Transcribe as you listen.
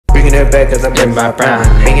Bringing it back cause I'm in my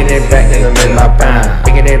prime. Bringing it back cause I'm in my prime.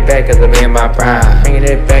 Bringing it back cause I'm in my prime. Bringing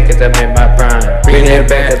it back cause I'm in my prime. Bringing it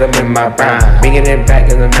back cause I'm in my prime. Bringing it back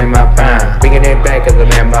cause I'm in my prime. Bringing it back cause I'm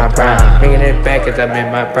in my prime. Bringing it back cause I'm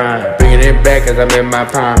in my prime. Bringing it back cause I'm in my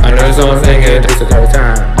prime. I know someone's singing this is the third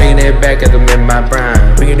time. Bringing it back cause I'm in my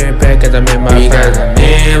prime. Bringing it back cause I'm in my prime. Because I'm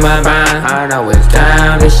in my prime. I know it's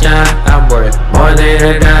time to shine. I'm worth more than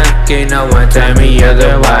a dime. Can't no one tell me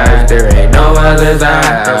otherwise. There ain't no other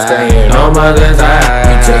side. I'm staying on mother's side.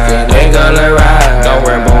 We taking a color ride. Don't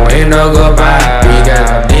ramble, ain't no goodbye. Because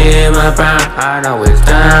I'm in my prime. I know it's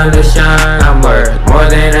time to shine. I'm worth more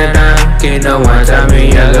than a dime. Can't no one tell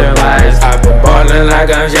me otherwise. I've been ballin'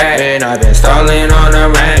 like I'm Jack, and I've been stalling on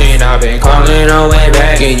the rack, and I've been calling on way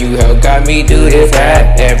back. Can you help guide me through this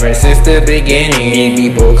path? Ever since the beginning, these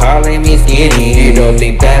people calling me skinny. You don't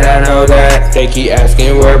think that I know that? They keep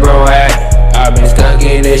asking where bro at. I've been stuck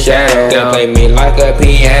in the shadow. They play me like a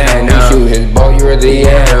piano. You shoot his bow, you're the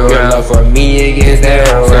arrow. Your love for me against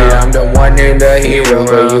narrow. Say I'm the one and the hero,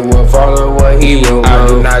 but you will follow what he will. I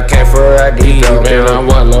do not care for a detail, man. I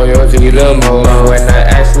want loyalty the most. When I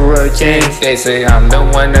ask for a change, they say I'm the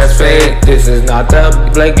one that's fake. This is not the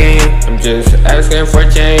play game. I'm just asking for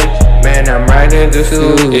change. Man, I'm right into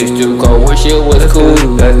school. It's too cold, wish it was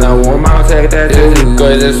cool. That's not warm, I'll take that too.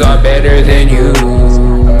 Cause it's all better than you.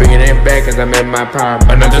 Bringing it back cause I'm in my prime.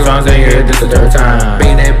 Another song saying here, this the third time.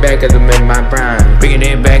 Bringing it back cause I'm in my prime. Bringing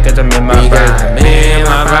it back cause I'm in my prime. I'm in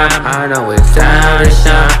my prime. I know it's time to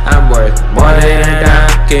shine. I'm worth more than a dime.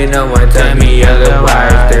 Can't no one tell me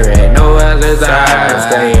otherwise. There ain't no other side. I'm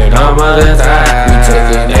staying on mother's side. We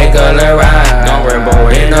taking a color ride. Don't ramble,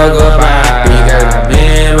 ain't no goodbye. Because I'm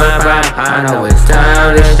in my prime. I know it's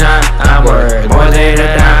time to shine. I'm worth more than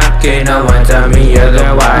a dime. Can't no one tell me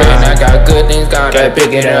otherwise. Man, I got good things, gotta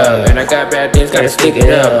pick it up. And I got bad things, gotta stick it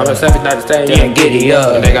up. I'm a savage, not to stay, yeah, get it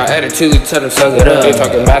up. And they got attitude, tell them suck it up. They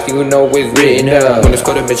talking math, you know it's written up. When it's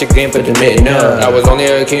cold, bitch, you can't put the mitten up. I was only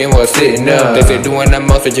a kid, was sitting up. They say doing that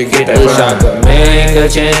most, but you get that from. I could make a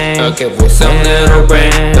change, okay, with some little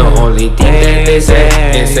brand. The only thing that they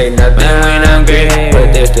say nothing when I'm great.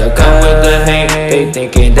 But they still come with the hate. They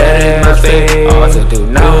thinking that is my fate. All to do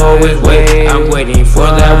now is wait. I'm waiting for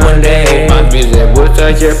that one day. My music will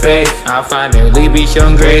touch your face. I'll finally be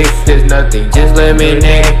shown grace. There's nothing, just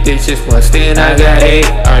lemonade. This just one stand, I got 8.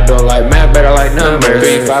 I don't like math, but I like numbers.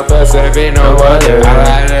 3, 5 plus 7, no other. I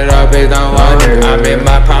light it up, it's no wonder. I'm in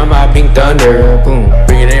my prime, I pink thunder. Boom.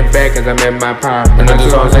 Bringing it back cause I'm in my prime. Another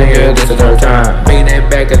song saying here, this is the third time. Bringing it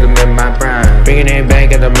back cause I'm in my prime. Bringing it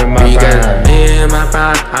back cause I'm in my prime. Because I'm in my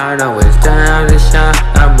prime. I know it's time to shine.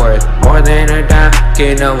 I'm worth more than a dime.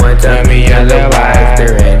 Can't no one tell me otherwise.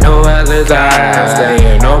 There ain't no other side. I'm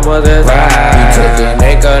staying on mother's side. You taking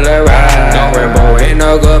a color ride. Don't ramble, ain't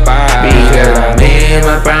no goodbye. Because I'm in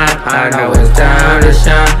my prime. I know it's time to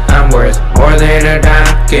shine. I'm worth more than a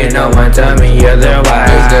dime. Can't no one tell me otherwise.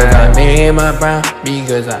 Because I'm in my prime.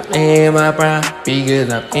 Because I'm in my prime. Because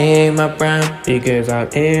I'm in my prime. Because I'm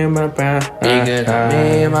in my prime. Because I'm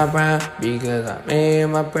in my prime. Because I'm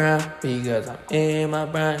in my prime. Because I'm in my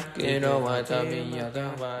prime. Can't no one tell me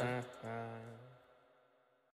otherwise.